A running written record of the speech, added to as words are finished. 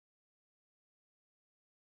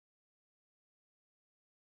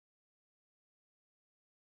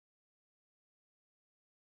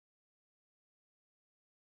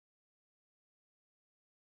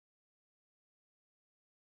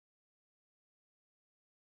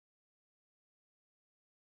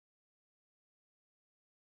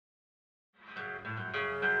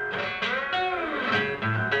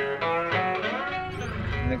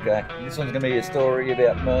Okay, this one's going to be a story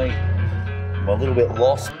about me. I'm a little bit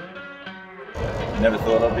lost. Never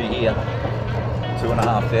thought I'd be here.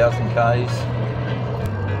 2,500 Ks.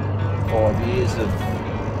 5 years of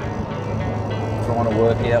trying to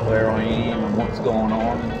work out where I am and what's going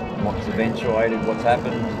on, and what's eventuated, what's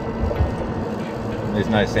happened. There's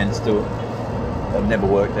no sense to it. I've never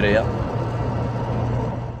worked it out.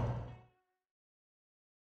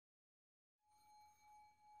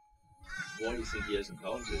 Why do you think he hasn't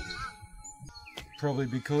told you? Probably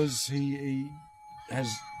because he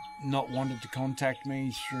has not wanted to contact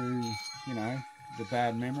me through, you know, the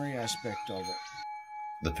bad memory aspect of it.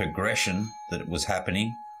 The progression that was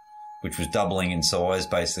happening, which was doubling in size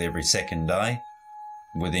basically every second day,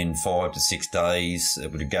 within 5 to 6 days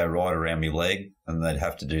it would go right around my leg and they'd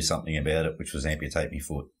have to do something about it, which was amputate my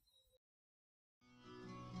foot.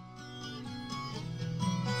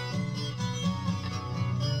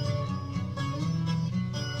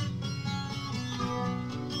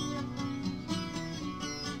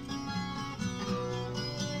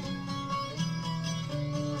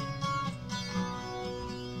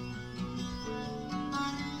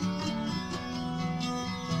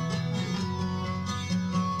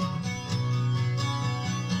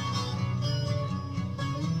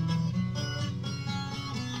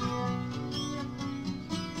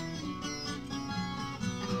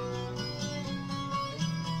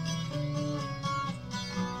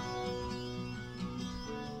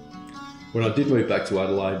 When I did move back to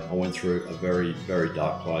Adelaide, I went through a very, very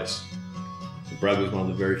dark place. Brad was one of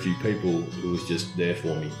the very few people who was just there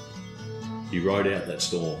for me. He rode out that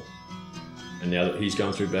storm. And now that he's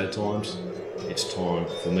going through bad times, it's time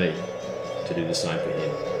for me to do the same for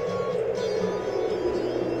him.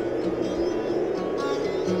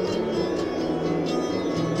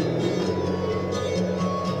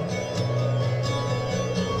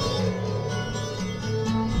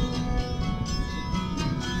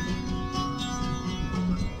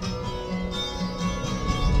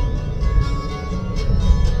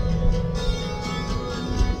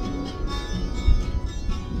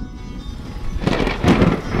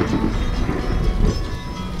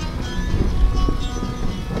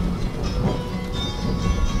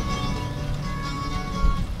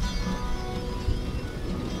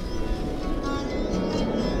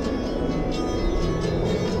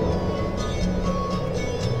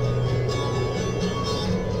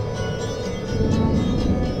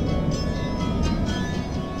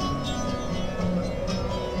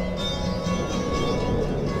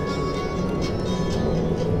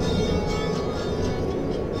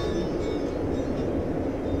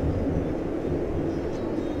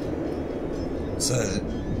 So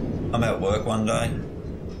I'm at work one day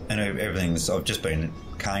and I've just been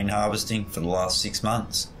cane harvesting for the last 6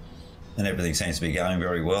 months and everything seems to be going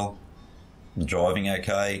very well. I'm driving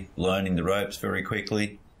okay, learning the ropes very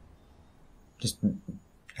quickly. Just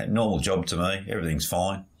a normal job to me, everything's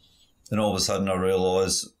fine. Then all of a sudden I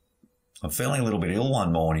realise I'm feeling a little bit ill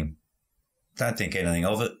one morning. Don't think anything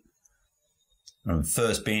of it. And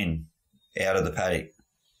first bin out of the paddock,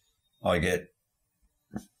 I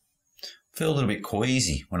feel a little bit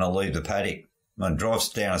queasy when I leave the paddock. I drive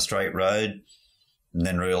down a straight road and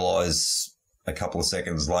then realise a couple of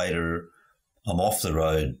seconds later I'm off the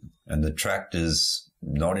road and the tractor's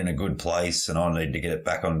not in a good place and I need to get it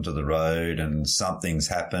back onto the road and something's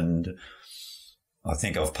happened. I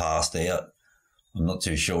think I've passed out. I'm not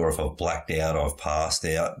too sure if I've blacked out or I've passed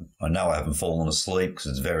out. I know I haven't fallen asleep because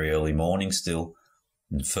it's very early morning still,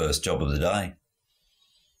 the first job of the day.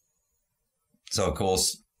 So, of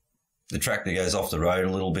course, the tractor goes off the road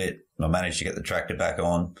a little bit and I manage to get the tractor back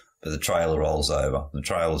on, but the trailer rolls over. The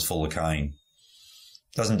trailer's full of cane.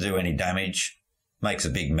 Doesn't do any damage. Makes a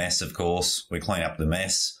big mess, of course. We clean up the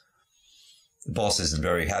mess. The boss isn't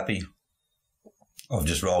very happy. I've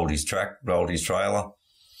just rolled his trailer.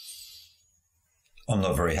 I'm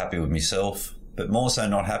not very happy with myself, but more so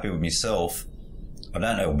not happy with myself. I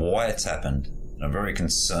don't know why it's happened. I'm very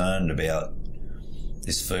concerned about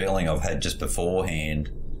this feeling I've had just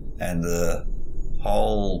beforehand and the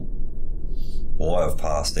whole why I've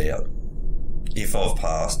passed out. If I've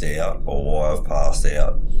passed out or why I've passed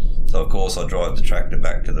out. So of course I drive the tractor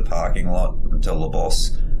back to the parking lot and tell the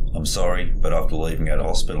boss, I'm sorry, but I have to leave and go to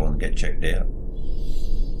hospital and get checked out.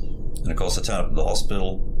 And of course I turn up at the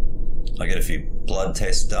hospital, I get a few blood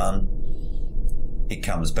tests done. It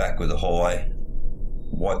comes back with a high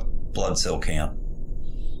white blood cell count.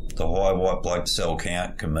 The high white blood cell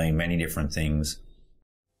count can mean many different things.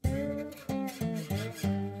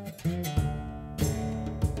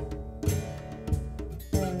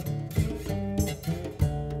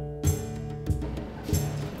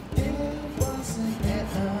 It wasn't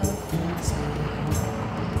ever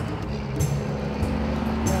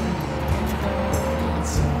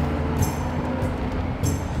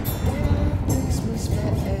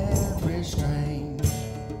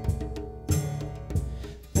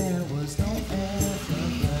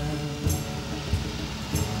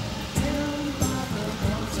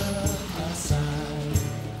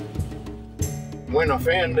when I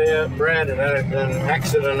found out Brad had had an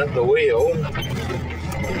accident at the wheel,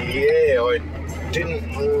 yeah, I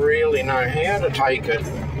didn't really know how to take it,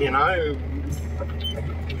 you know.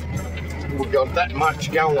 We got that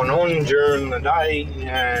much going on during the day,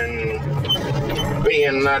 and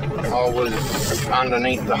being that I was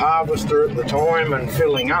underneath the harvester at the time and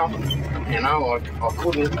filling up, you know, I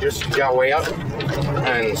couldn't just go out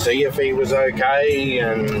and see if he was okay,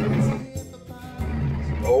 and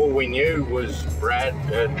all we knew was Brad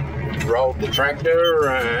had rolled the tractor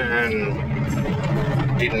and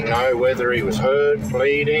didn't know whether he was hurt,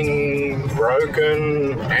 bleeding,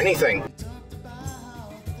 broken, anything.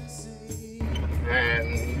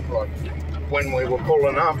 And like, when we were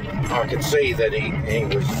pulling up, I could see that he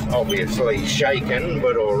was obviously shaken,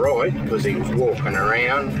 but all right, because he was walking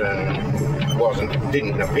around and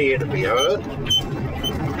didn't appear to be hurt.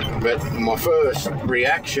 But my first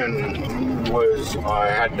reaction was I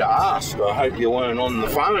had to ask, I hope you weren't on the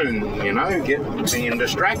phone, you know, being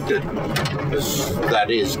distracted, because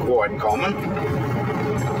that is quite common.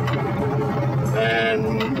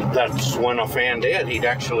 And that's when I found out he'd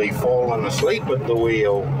actually fallen asleep at the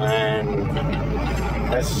wheel, and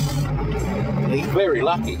he's very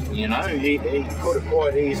lucky, you know. He could have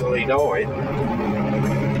quite easily died.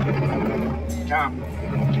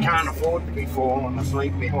 Can't afford to be falling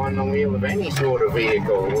asleep behind the wheel of any sort of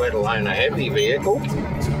vehicle, let alone a heavy vehicle.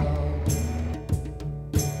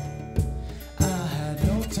 I had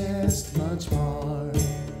no test much more.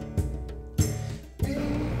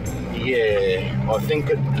 Yeah, I think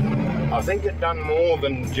it done more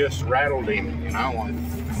than just rattled him, you know. I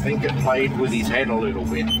think it played with his head a little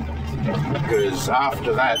bit, because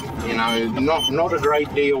after that, you know, not a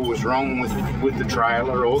great deal was wrong with the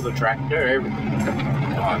trailer or the tractor.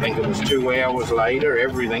 I think it was 2 hours later,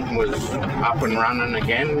 everything was up and running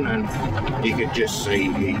again, and you could just see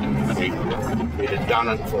it had done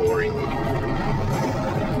it for him.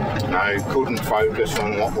 I couldn't focus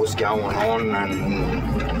on what was going on,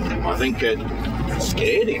 and I think it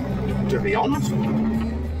scared him, to be honest.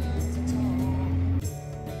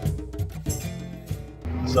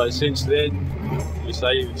 So since then, you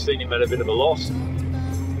say you've seen him at a bit of a loss?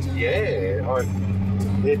 Yeah,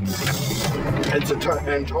 it's an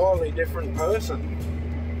entirely different person.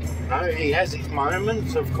 You know, he has his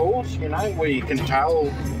moments, of course, you know, where you can tell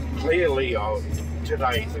clearly, oh,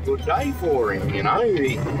 today's a good day for him, you know.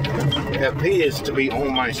 He appears to be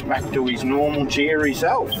almost back to his normal cheery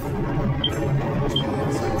self.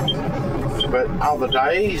 But other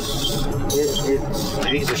days,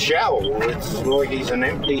 he's a shell. It's like he's an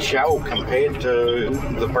empty shell compared to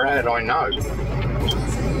the Brad I know.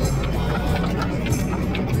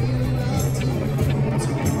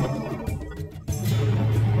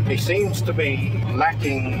 He seems to be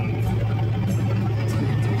lacking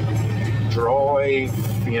drive,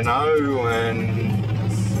 you know, and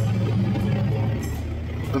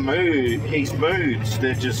his moods,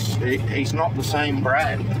 he's not the same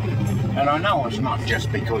Brad. And I know it's not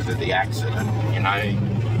just because of the accident, you know.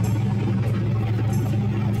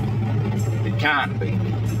 It can't be.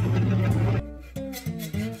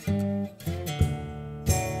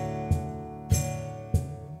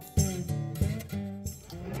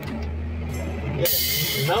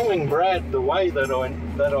 Knowing Brad the way that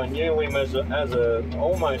I knew him as a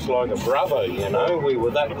almost like a brother, you know, we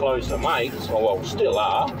were that close to mates, or well, still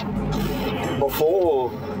are. Before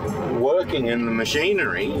working in the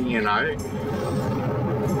machinery, you know,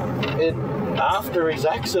 after his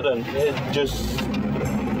accident,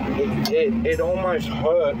 it almost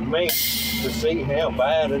hurt me to see how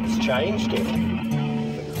bad it's changed him.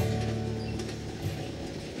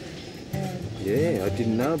 Yeah, I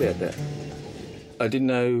didn't know about that. I didn't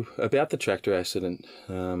know about the tractor accident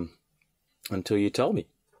until you told me.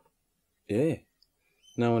 Yeah,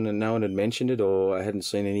 no one had mentioned it, or I hadn't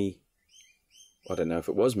seen any. I don't know if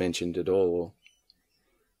it was mentioned at all. Or,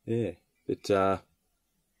 yeah, but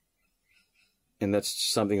and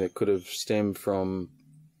that's something that could have stemmed from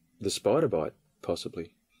the spider bite,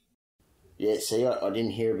 possibly. Yeah, see, I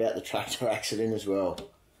didn't hear about the tractor accident as well,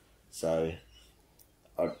 so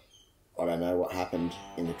I don't know what happened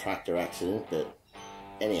in the tractor accident, but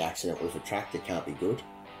any accident with a tractor can't be good.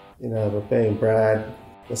 You know, but being Brad,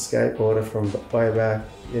 the skateboarder from way back,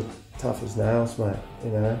 you're tough as nails, mate,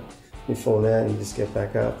 you know. You fall down, you just get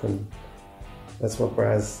back up, and that's what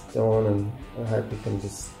Brad's doing, and I hope he can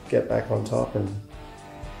just get back on top and,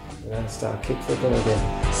 you know, start kickflipping again.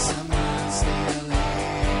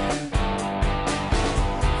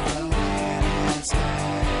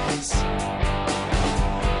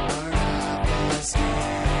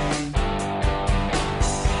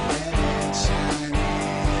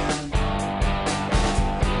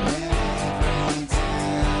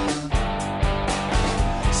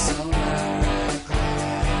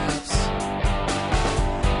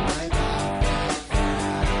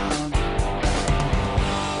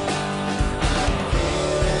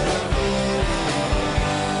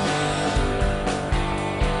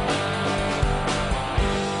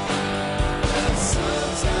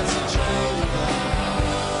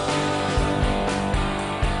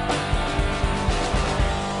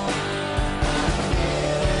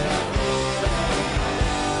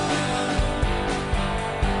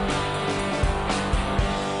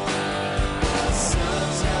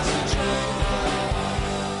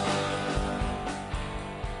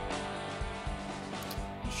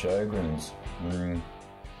 Sjogren's.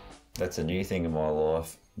 That's a new thing in my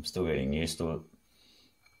life. I'm still getting used to it.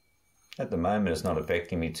 At the moment, it's not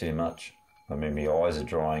affecting me too much. I mean, my eyes are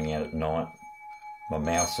drying out at night. My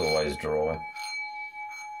mouth's always dry.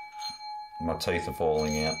 My teeth are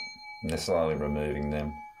falling out, and they're slowly removing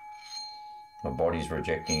them. My body's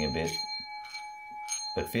rejecting a bit.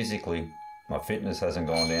 But physically, my fitness hasn't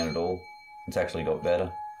gone down at all. It's actually got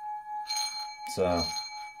better. So,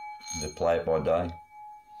 just play it by day.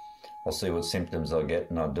 I'll see what symptoms I get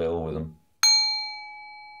and I'll deal with them.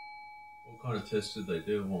 What kind of tests did they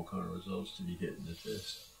do and what kind of results did you get in the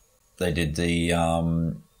test? They did the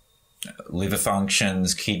liver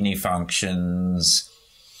functions, kidney functions,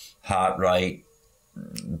 heart rate,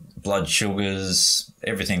 blood sugars,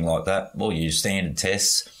 everything like that. All your standard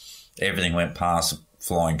tests. Everything went past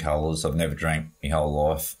flying colours. I've never drank my whole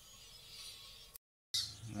life.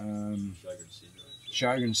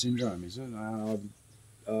 Sjogren's syndrome, is it? No,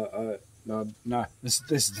 this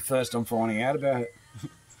is the first I'm finding out about it.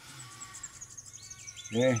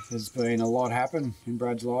 Yeah, there's been a lot happen in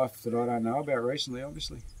Brad's life that I don't know about recently,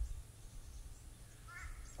 obviously.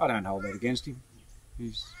 I don't hold that against him.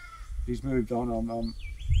 He's moved on. I'm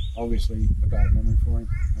obviously a bad memory for him.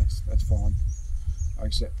 That's fine. I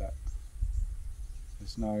accept that.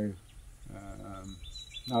 There's no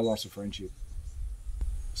loss of friendship.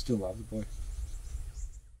 Still love the boy.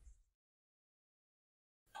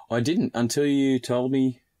 I didn't until you told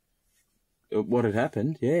me what had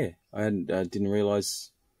happened. Yeah, I didn't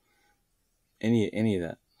realise any of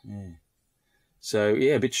that. Yeah. So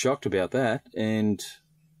yeah, a bit shocked about that, and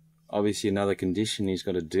obviously another condition he's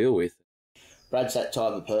got to deal with. Brad's that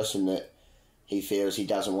type of person that he feels he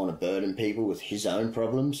doesn't want to burden people with his own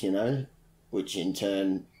problems, you know, which in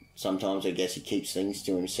turn sometimes I guess he keeps things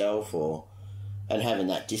to himself, and having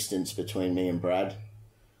that distance between me and Brad.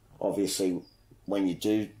 Obviously, when you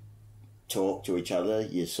do talk to each other,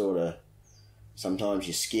 you sometimes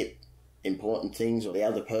you skip important things or the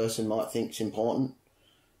other person might think's important,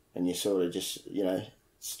 and you sort of just, you know,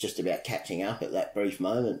 it's just about catching up at that brief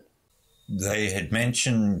moment. They had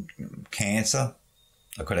mentioned cancer.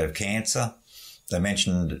 I could have cancer. They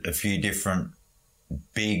mentioned a few different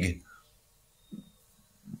big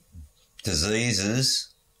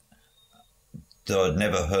diseases that I'd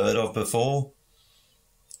never heard of before.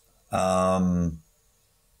 That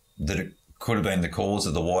it could have been the cause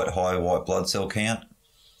of the high white blood cell count.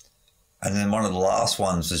 And then one of the last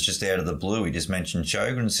ones was just out of the blue. He just mentioned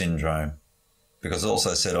Sjogren's syndrome, because I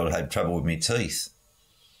also said I'd had trouble with my teeth.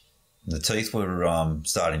 The teeth were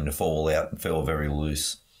starting to fall out and feel very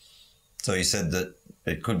loose. So he said that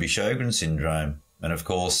it could be Sjogren's syndrome. And of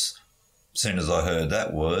course, as soon as I heard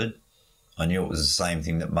that word, I knew it was the same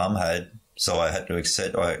thing that Mum had. So I had to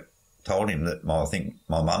accept, I told him that I think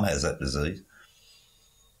my mum has that disease.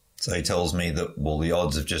 So he tells me that, well, the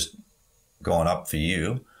odds have just gone up for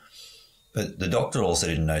you. But the doctor also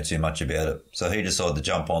didn't know too much about it. So he decided to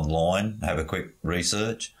jump online, have a quick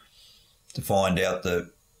research to find out that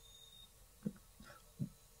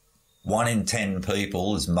 1 in 10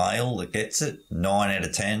 people is male that gets it, 9 out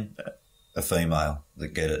of 10 are female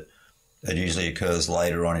that get it. It usually occurs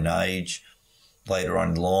later on in age, later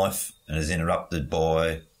on in life, and is interrupted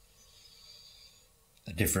by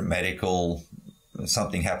a different medical,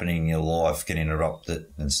 something happening in your life can interrupt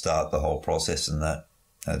it and start the whole process, and that.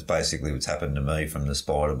 That's basically what's happened to me from the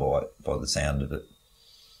spider bite, by the sound of it.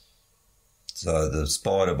 So the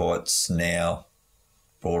spider bites now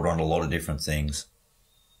brought on a lot of different things.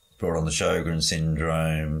 Brought on the Sjogren's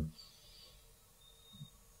syndrome,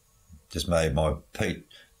 just made my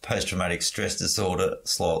post-traumatic stress disorder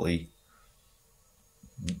slightly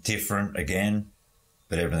different again,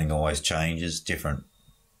 but everything always changes. Different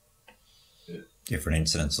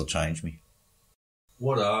incidents will change me.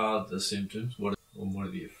 What are the symptoms? What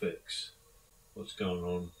are the effects? What's going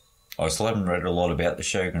on? I still haven't read a lot about the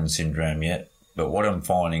Sjogren's syndrome yet, but what I'm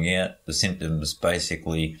finding out, the symptoms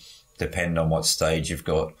basically depend on what stage you've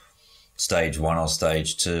got, stage 1 or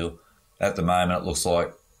stage 2. At the moment, it looks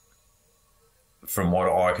like, from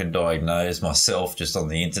what I can diagnose myself just on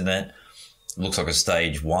the internet, it looks like a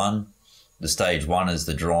stage 1. The stage 1 is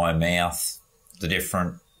the dry mouth, the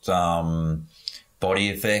different body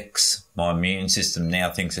effects. My immune system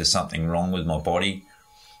now thinks there's something wrong with my body,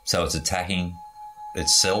 so it's attacking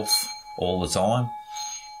itself all the time.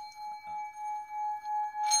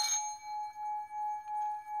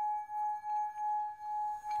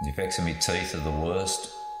 The effects of my teeth are the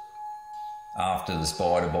worst. After the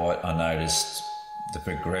spider bite, I noticed the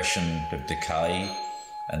progression of decay,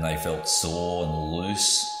 and they felt sore and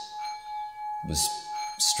loose. It was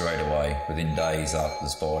straight away, within days after the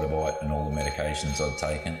spider bite and all the medications I'd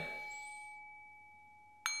taken.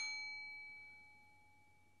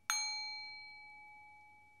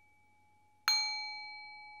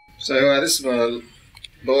 So this is my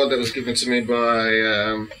board that was given to me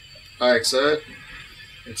by IXO.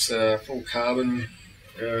 It's a full carbon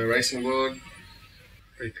racing board,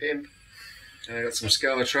 pretty pimp. And I got some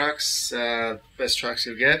Scala trucks, best trucks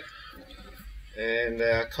you'll get, and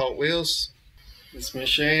Colt wheels. This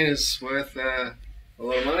machine is worth a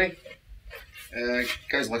lot of money. It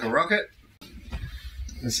goes like a rocket.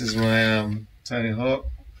 This is my Tony Hawk,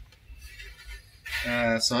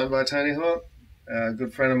 signed by Tony Hawk. A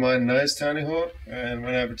good friend of mine knows Tony Hawk and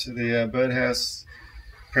went over to the Birdhouse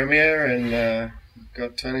premiere and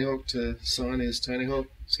got Tony Hawk to sign his Tony Hawk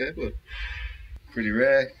skateboard. Pretty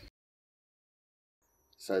rare.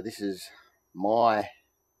 So this is my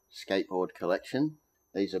skateboard collection.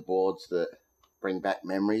 These are boards that bring back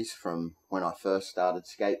memories from when I first started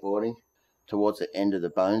skateboarding towards the end of the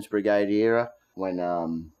Bones Brigade era,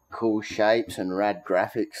 when cool shapes and rad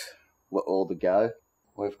graphics were all the go.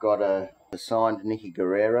 We've got a signed Nicky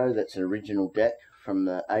Guerrero, that's an original deck from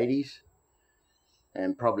the 80s.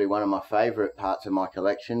 And probably one of my favourite parts of my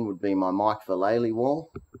collection would be my Mike Vallely wall.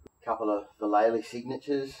 A couple of Vallely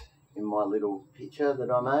signatures in my little picture that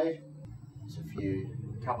I made. There's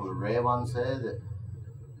a couple of rare ones there that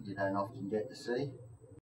you don't often get to see.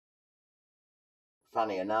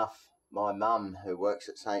 Funny enough, my mum, who works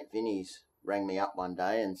at St. Vinny's, rang me up one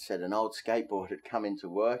day and said an old skateboard had come into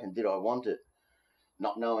work and did I want it?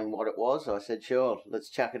 Not knowing what it was, I said, sure, let's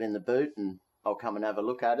chuck it in the boot and I'll come and have a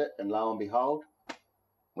look at it. And lo and behold,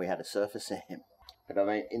 we had a surface Sam. But I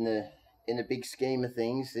mean, in the big scheme of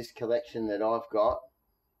things, this collection that I've got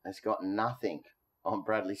has got nothing on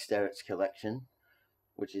Bradley Sterritt's collection,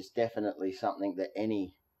 which is definitely something that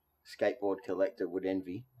any skateboard collector would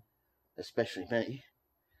envy, especially me.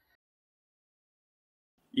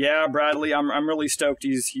 Yeah, Bradley, I'm really stoked.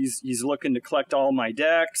 He's looking to collect all my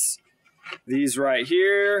decks. These right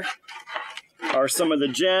here are some of the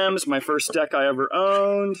gems. My first deck I ever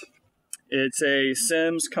owned. It's a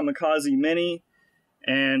Sims Kamikaze Mini.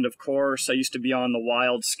 And of course, I used to be on the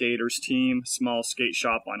Wild Skaters team, small skate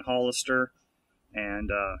shop on Hollister.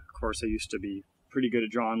 And of course, I used to be pretty good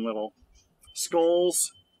at drawing little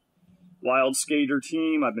skulls. Wild Skater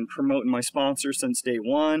team, I've been promoting my sponsor since day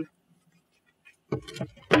one.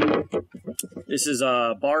 This is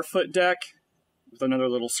a barfoot deck with another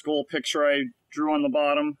little skull picture I drew on the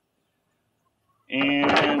bottom.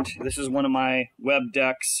 And this is one of my web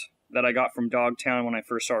decks that I got from Dogtown when I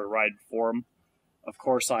first started riding for them. Of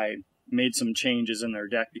course, I made some changes in their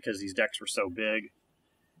deck because these decks were so big.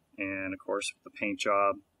 And of course, the paint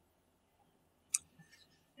job.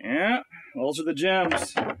 Yeah, those are the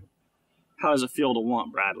gems. How does it feel to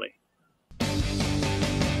want, Bradley?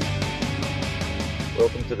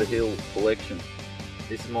 Welcome to the Hill collection.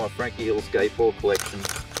 This is my Frankie Hill skateboard collection.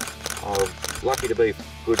 I'm lucky to be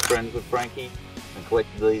good friends with Frankie and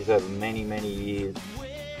collected these over many, many years.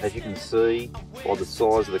 As you can see by the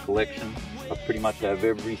size of the collection, I pretty much have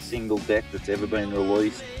every single deck that's ever been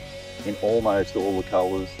released in almost all the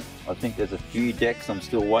colours. I think there's a few decks I'm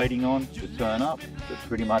still waiting on to turn up, but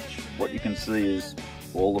pretty much what you can see is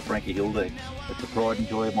all the Frankie Hill decks. It's a pride and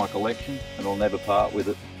joy of my collection and I'll never part with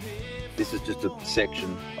it. This is just a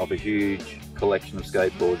section of a huge collection of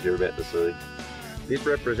skateboards you're about to see. This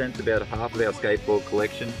represents about half of our skateboard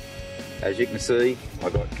collection. As you can see, I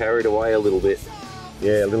got carried away a little bit.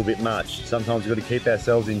 Yeah, a little bit much. Sometimes we've got to keep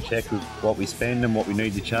ourselves in check with what we spend and what we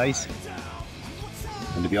need to chase.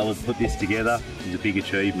 And to be able to put this together is a big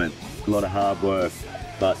achievement. A lot of hard work,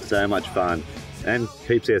 but so much fun. And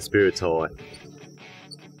keeps our spirits high.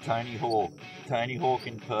 Tony Hawk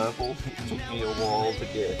in purple. It took me a while to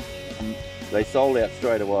get. They sold out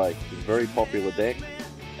straight away. It was a very popular deck,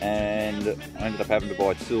 and I ended up having to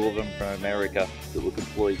buy 2 of them from America that were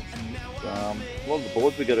complete. A lot of the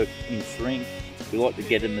boards we got in shrink. We like to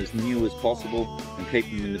get them as new as possible and keep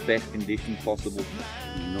them in the best condition possible.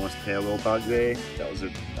 Nice parallel bug there. That was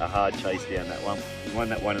a hard chase down that one. We won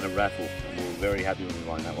that one in a raffle, and we were very happy when we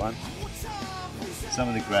won that one. Some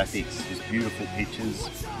of the graphics, just beautiful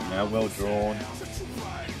pictures, you know, well drawn.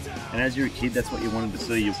 And as you're a kid, that's what you wanted to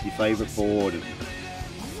see, your favourite board.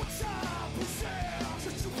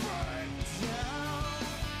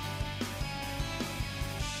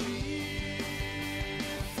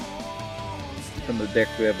 Some of the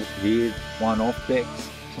decks we have here, one-off decks,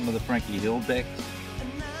 some of the Frankie Hill decks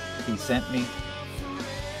he sent me,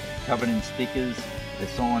 covered in stickers. They're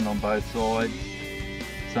signed on both sides.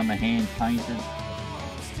 Some are hand painted.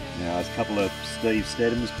 Now, there's a couple of Steve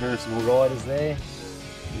Stedham's personal riders there.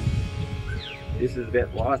 This is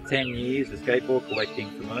about the last 10 years of skateboard collecting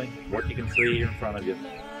for me. What you can see here in front of you.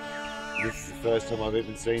 This is the first time I've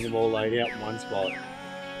even seen them all laid out in one spot.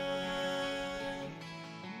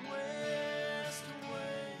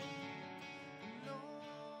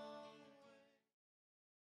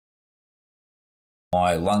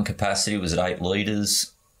 My lung capacity was at 8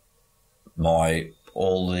 litres.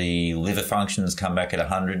 All the liver functions come back at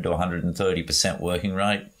 100 to 130% working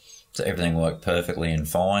rate. So everything worked perfectly and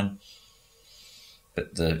fine.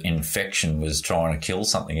 But the infection was trying to kill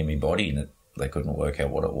something in my body and they couldn't work out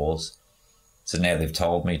what it was. So now they've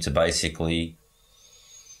told me to basically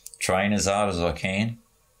train as hard as I can,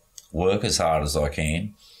 work as hard as I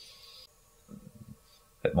can.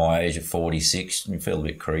 At my age of 46, I feel a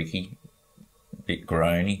bit creaky, a bit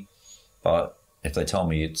groany, but if they tell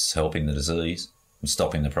me it's helping the disease and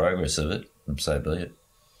stopping the progress of it, so be it.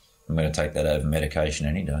 I'm going to take that over medication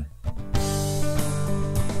any day.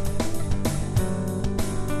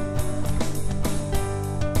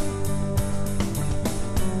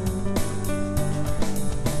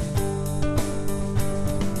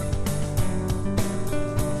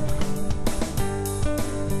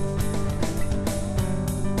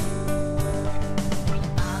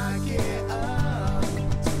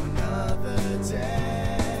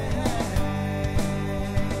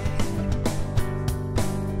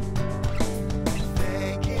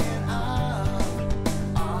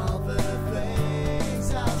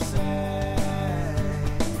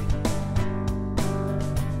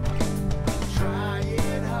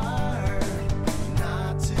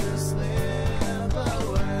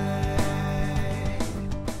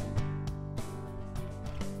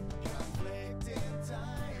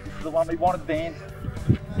 The one we wanted, Dan.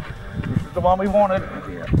 This is the one we wanted.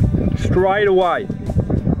 Straight away.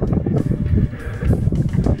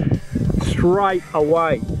 Straight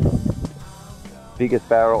away. Biggest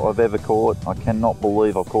barrel I've ever caught. I cannot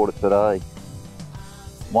believe I caught it today.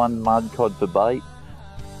 One mud cod for bait.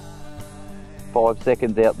 5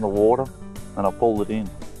 seconds out in the water and I pulled it in.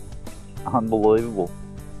 Unbelievable.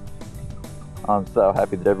 I'm so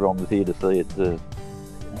happy that everyone was here to see it too.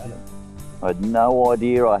 I had no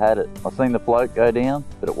idea I had it. I seen the float go down,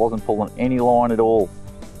 but it wasn't pulling any line at all.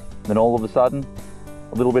 Then all of a sudden,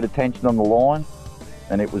 a little bit of tension on the line,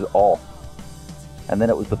 and it was off. And then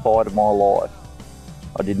it was the fight of my life.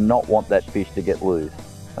 I did not want that fish to get loose.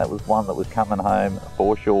 That was one that was coming home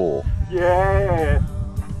for sure. Yeah!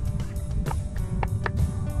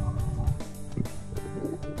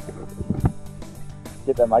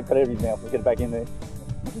 Get that, mate. Got it out of his mouth. We'll get it back in there.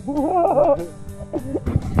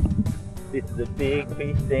 This is a big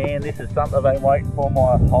fish, Dan. This is something I've been waiting for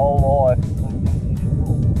my whole life.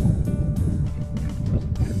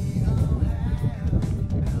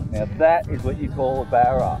 Now that is what you call a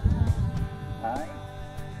barra. Hey?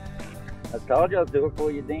 I told you I'd do it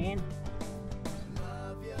for you, Dan.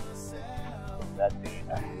 That's it.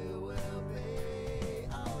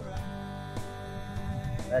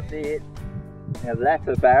 That's it. Now that's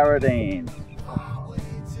a barra, Dan.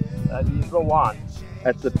 That is the one.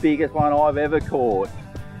 That's the biggest one I've ever caught.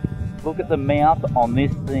 Look at the mouth on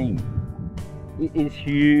this thing. It is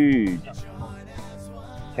huge.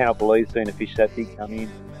 Cannot believe seeing a fish that big come in.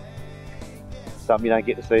 Something you don't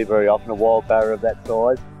get to see very often, a wild barra of that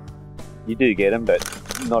size. You do get them, but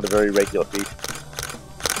not a very regular fish.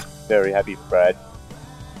 Very happy for Brad.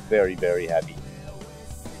 Very, very happy.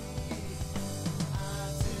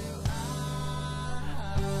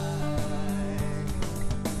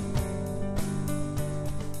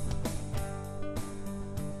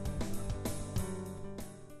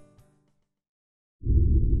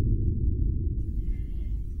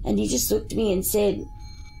 And he just looked at me and said,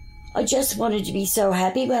 I just wanted to be so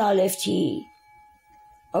happy when I left here.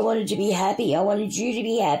 I wanted to be happy. I wanted you to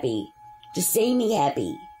be happy, to see me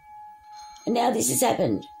happy. And now this has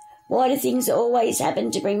happened. Why do things always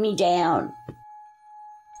happen to bring me down?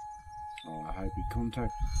 Oh, I hope you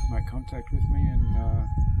make contact with me and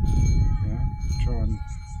try and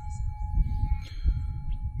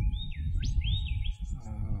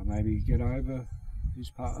maybe get over his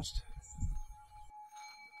past.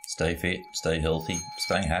 Stay fit, stay healthy,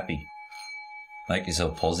 stay happy. Make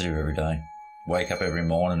yourself positive every day. Wake up every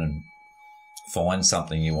morning and find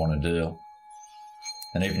something you want to do.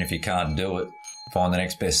 And even if you can't do it, find the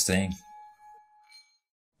next best thing.